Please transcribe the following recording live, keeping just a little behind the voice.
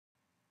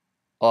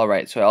All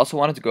right, so I also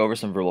wanted to go over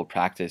some verbal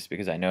practice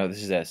because I know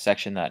this is a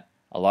section that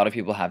a lot of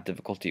people have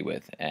difficulty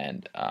with,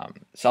 and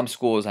some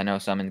schools, I know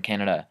some in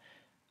Canada,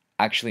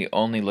 actually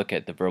only look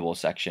at the verbal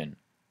section.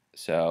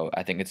 So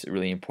I think it's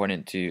really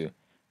important to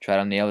try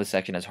to nail this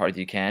section as hard as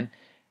you can.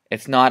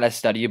 It's not as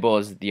studyable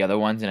as the other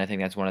ones, and I think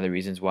that's one of the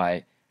reasons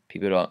why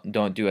people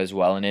don't do as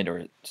well in it,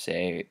 or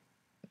say,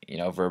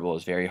 verbal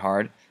is very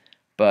hard.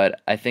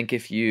 But I think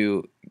if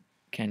you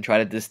can try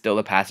to distill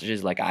the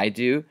passages like I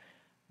do,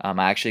 I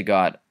actually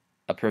got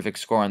a perfect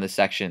score on this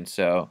section.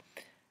 So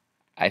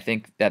I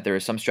think that there are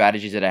some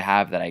strategies that I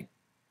have that I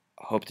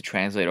hope to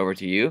translate over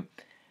to you,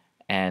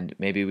 and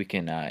maybe we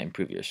can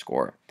improve your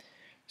score.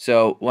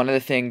 So one of the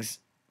things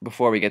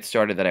before we get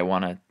started that I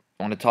want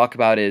to talk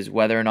about is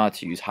whether or not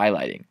to use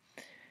highlighting.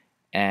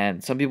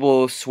 And some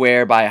people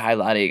swear by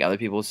highlighting, other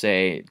people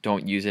say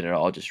don't use it at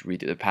all, just read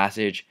through the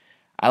passage.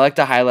 I like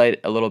to highlight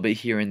a little bit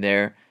here and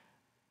there,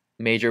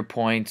 major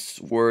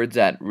points, words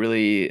that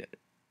really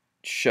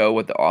show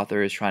what the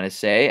author is trying to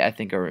say, I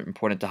think are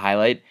important to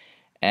highlight.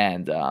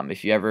 And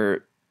if you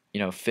ever,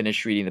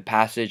 finish reading the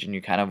passage and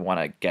you kind of want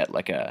to get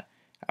like a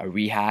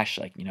rehash,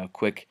 like,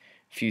 quick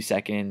few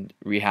second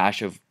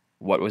rehash of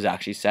what was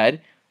actually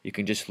said, you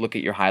can just look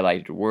at your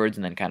highlighted words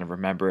and then kind of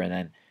remember and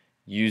then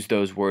use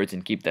those words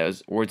and keep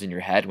those words in your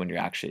head when you're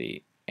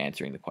actually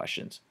answering the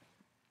questions.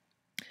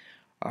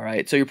 All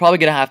right, so you're probably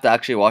going to have to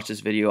actually watch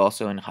this video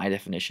also in high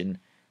definition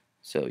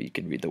so you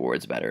can read the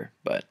words better,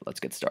 but let's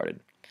get started.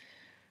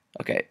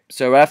 Okay,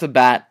 so right off the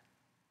bat,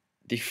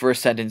 the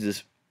first sentence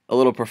is a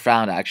little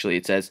profound actually.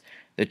 It says,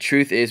 "The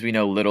truth is we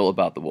know little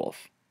about the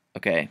wolf."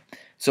 Okay,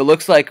 so it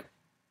looks like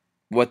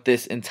what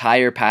this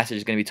entire passage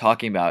is going to be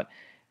talking about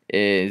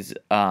is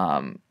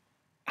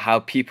how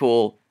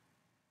people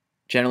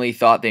generally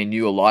thought they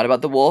knew a lot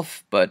about the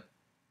wolf, but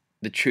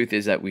the truth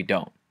is that we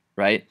don't,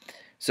 right?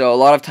 So a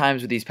lot of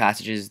times with these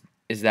passages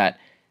is that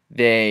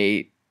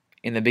they,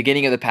 in the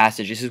beginning of the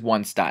passage, this is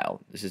one style.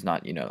 This is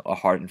not, a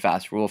hard and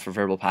fast rule for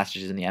verbal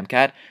passages in the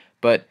MCAT,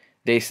 but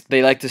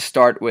they like to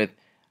start with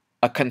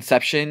a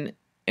conception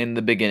in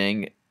the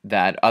beginning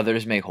that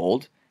others may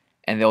hold,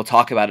 and they'll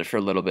talk about it for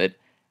a little bit,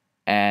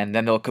 and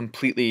then they'll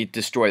completely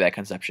destroy that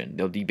conception.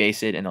 They'll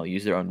debase it, and they'll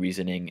use their own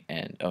reasoning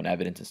and own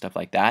evidence and stuff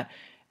like that.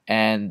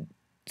 And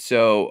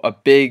so a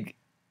big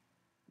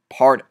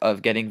part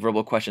of getting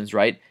verbal questions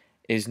right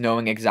is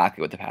knowing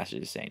exactly what the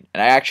passage is saying.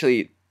 And I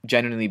actually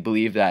genuinely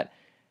believe that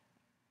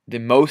the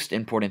most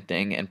important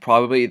thing, and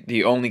probably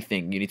the only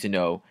thing you need to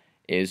know,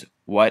 is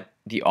what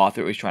the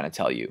author is trying to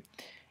tell you.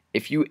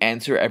 If you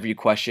answer every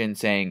question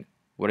saying,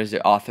 what is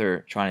the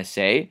author trying to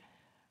say,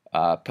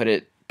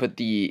 put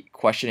the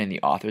question in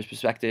the author's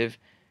perspective,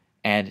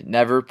 and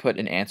never put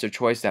an answer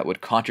choice that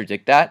would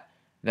contradict that,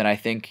 then I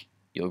think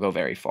you'll go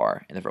very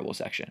far in the verbal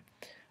section.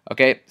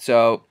 Okay,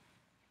 so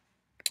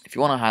if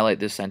you want to highlight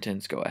this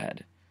sentence, go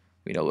ahead.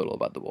 We know little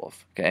about the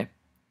wolf, okay?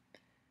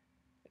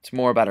 It's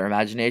more about our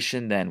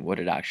imagination than what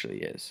it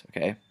actually is,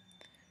 okay?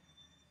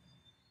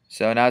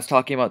 So now it's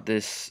talking about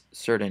this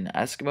certain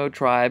Eskimo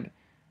tribe.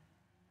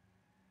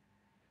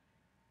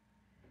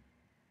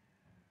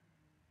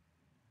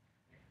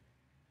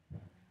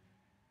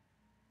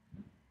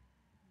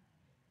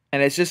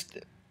 And it's just,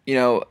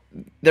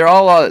 there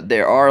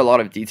are a lot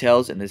of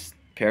details in this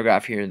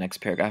paragraph here, the next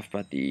paragraph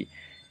about the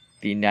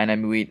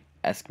Nanamuit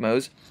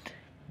Eskimos,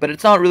 but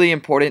it's not really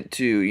important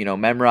to,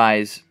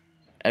 memorize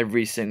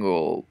every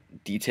single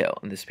detail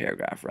in this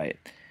paragraph, right?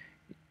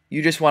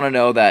 You just want to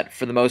know that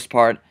for the most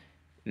part,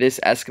 this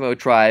Eskimo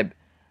tribe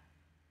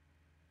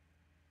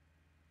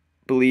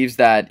believes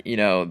that,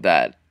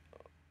 that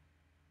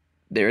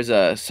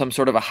there's some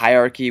sort of a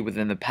hierarchy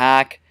within the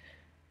pack.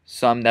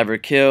 Some never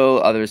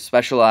kill, others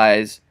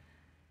specialize,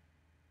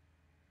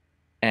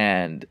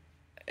 and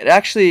it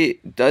actually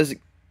does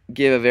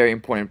give a very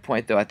important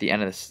point though at the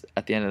end of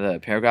the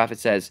paragraph. It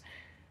says,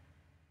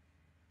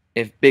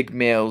 if big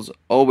males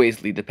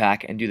always lead the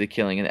pack and do the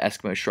killing, and the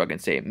Eskimos shrug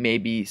and say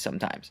maybe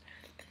sometimes.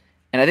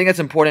 And I think that's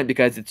important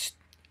because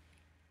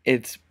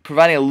it's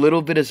providing a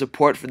little bit of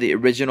support for the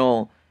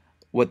original,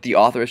 what the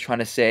author is trying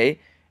to say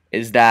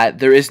is that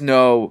there is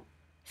no,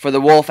 for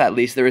the wolf at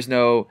least, there is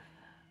no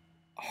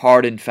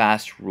hard and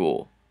fast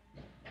rule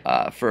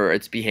for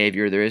its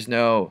behavior. There is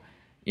no,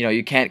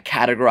 you can't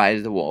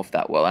categorize the wolf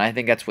that well. And I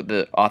think that's what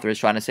the author is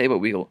trying to say, but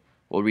we'll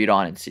read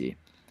on and see.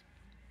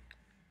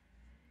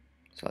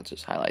 So let's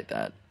just highlight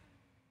that.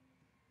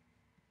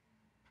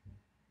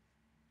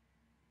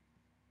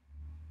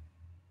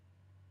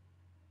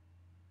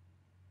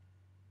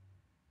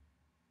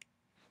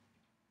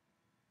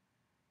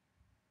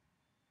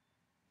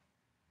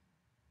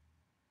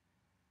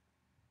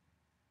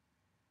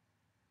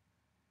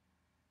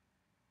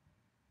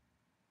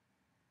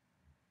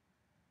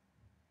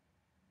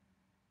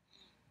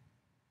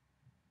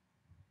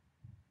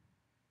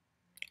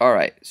 All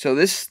right, so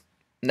this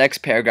next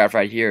paragraph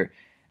right here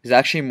is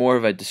actually more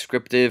of a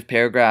descriptive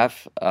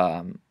paragraph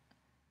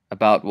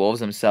about wolves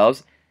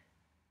themselves.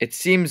 It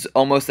seems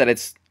almost that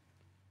it's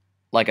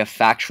like a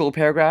factual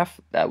paragraph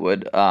that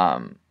would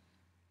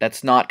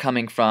that's not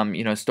coming from,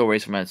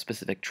 stories from a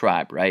specific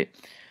tribe, right?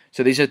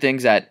 So these are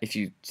things that if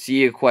you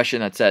see a question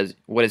that says,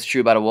 what is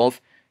true about a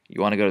wolf? You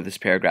want to go to this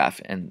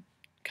paragraph and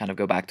kind of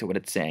go back to what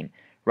it's saying,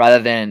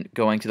 rather than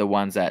going to the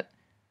ones that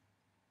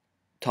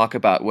talk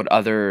about what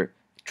other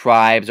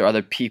tribes or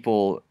other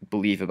people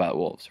believe about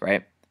wolves,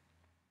 right?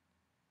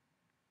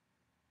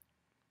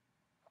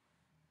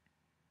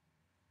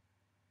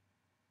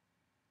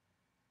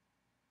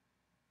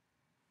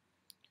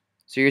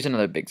 So here's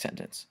another big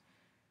sentence.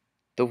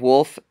 The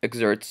wolf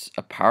exerts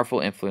a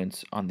powerful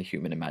influence on the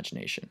human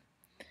imagination.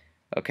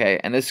 Okay,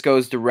 and this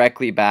goes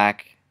directly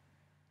back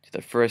to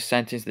the first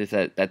sentence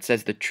that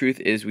says the truth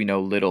is we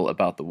know little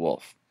about the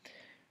wolf.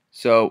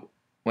 So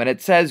when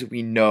it says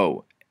we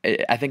know,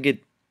 I think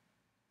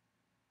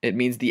it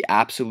means the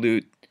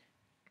absolute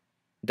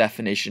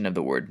definition of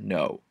the word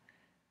know,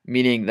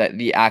 meaning that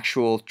the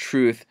actual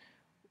truth,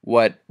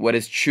 what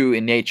is true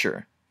in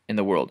nature in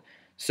the world.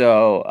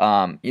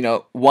 So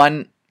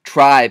one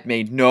tribe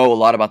may know a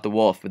lot about the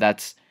wolf, but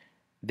that's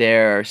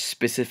their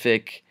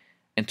specific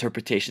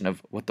interpretation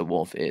of what the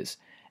wolf is.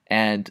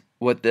 And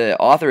what the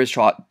author is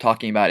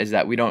talking about is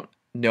that we don't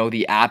know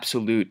the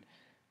absolute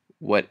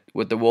what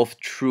the wolf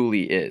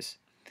truly is.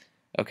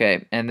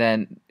 Okay, and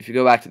then if you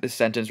go back to this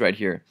sentence right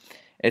here,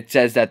 it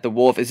says that the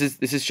wolf this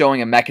is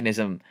showing a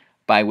mechanism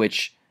by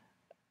which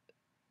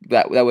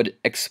that would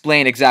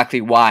explain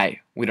exactly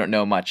why we don't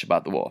know much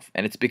about the wolf.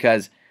 And it's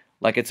because,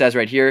 like it says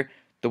right here,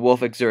 the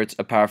wolf exerts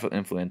a powerful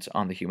influence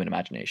on the human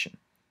imagination.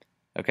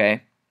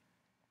 Okay?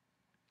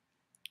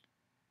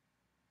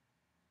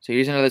 So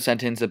here's another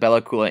sentence. The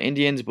Bella Coola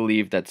Indians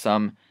believe that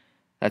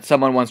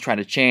someone once tried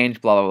to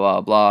change, blah,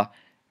 blah, blah,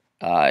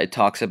 blah. It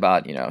talks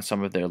about,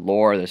 some of their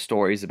lore, their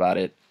stories about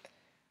it.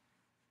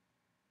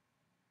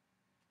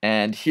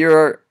 And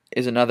here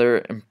is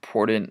another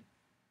important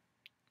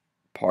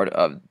part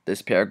of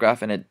this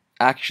paragraph, and it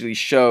actually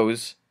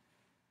shows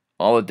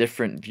all the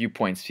different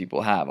viewpoints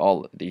people have,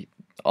 all the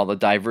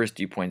diverse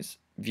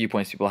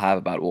viewpoints people have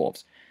about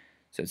wolves.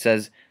 So it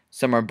says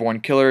some are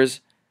born killers.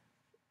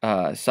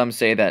 Some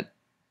say that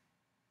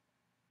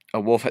a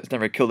wolf has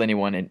never killed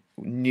anyone, and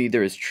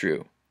neither is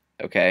true.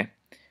 Okay,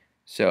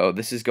 so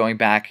this is going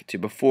back to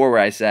before where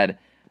I said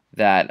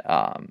that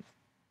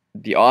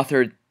the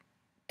author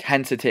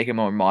tends to take a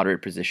more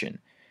moderate position.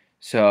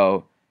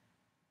 So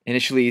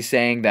initially he's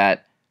saying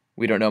that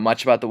we don't know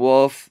much about the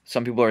wolf.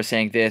 Some people are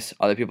saying this,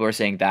 other people are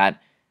saying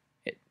that.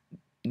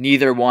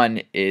 Neither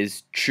one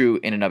is true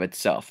in and of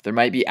itself. There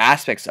might be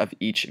aspects of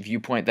each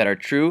viewpoint that are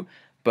true,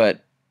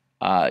 but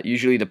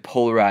usually the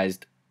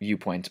polarized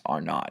viewpoints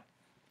are not.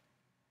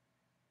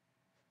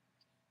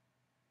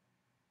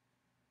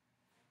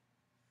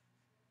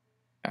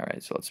 All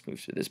right, so let's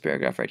move to this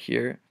paragraph right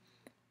here.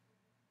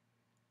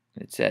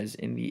 It says,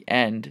 in the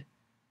end,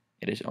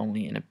 it is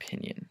only an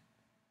opinion.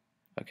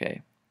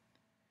 Okay.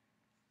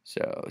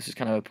 So this is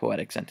kind of a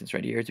poetic sentence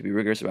right here. To be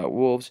rigorous about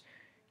wolves,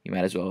 you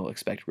might as well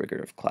expect rigor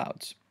of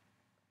clouds.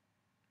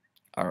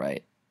 All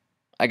right.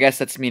 I guess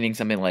that's meaning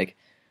something like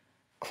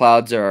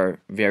clouds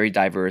are very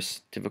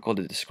diverse, difficult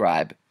to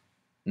describe.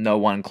 No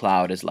one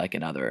cloud is like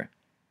another.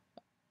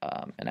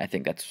 And I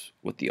think that's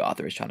what the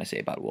author is trying to say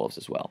about wolves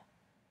as well.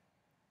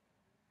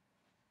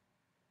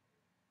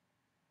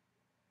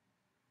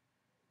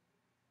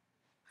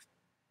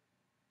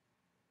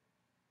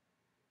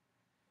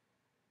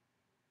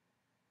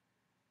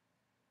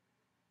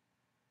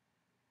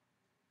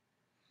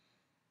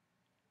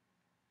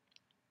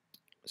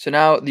 So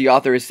now the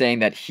author is saying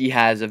that he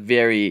has a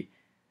very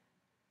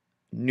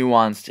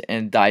nuanced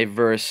and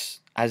diverse,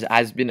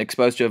 has been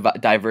exposed to a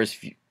diverse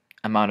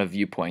amount of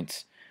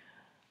viewpoints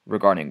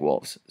regarding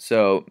wolves.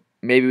 So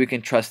maybe we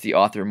can trust the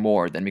author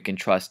more than we can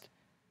trust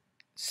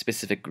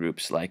specific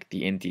groups like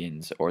the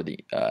Indians or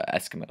the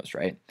Eskimos,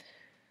 right?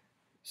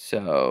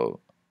 So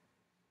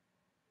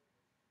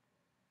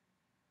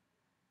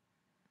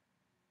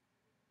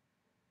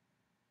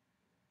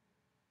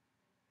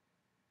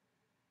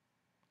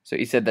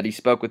he said that he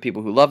spoke with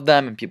people who loved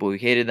them and people who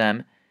hated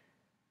them.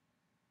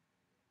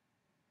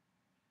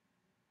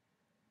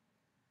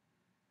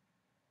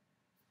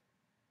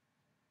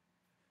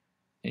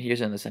 And here's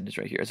another sentence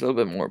right here. It's a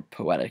little bit more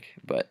poetic,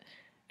 but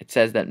it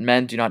says that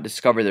men do not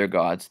discover their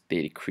gods,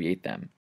 they create them.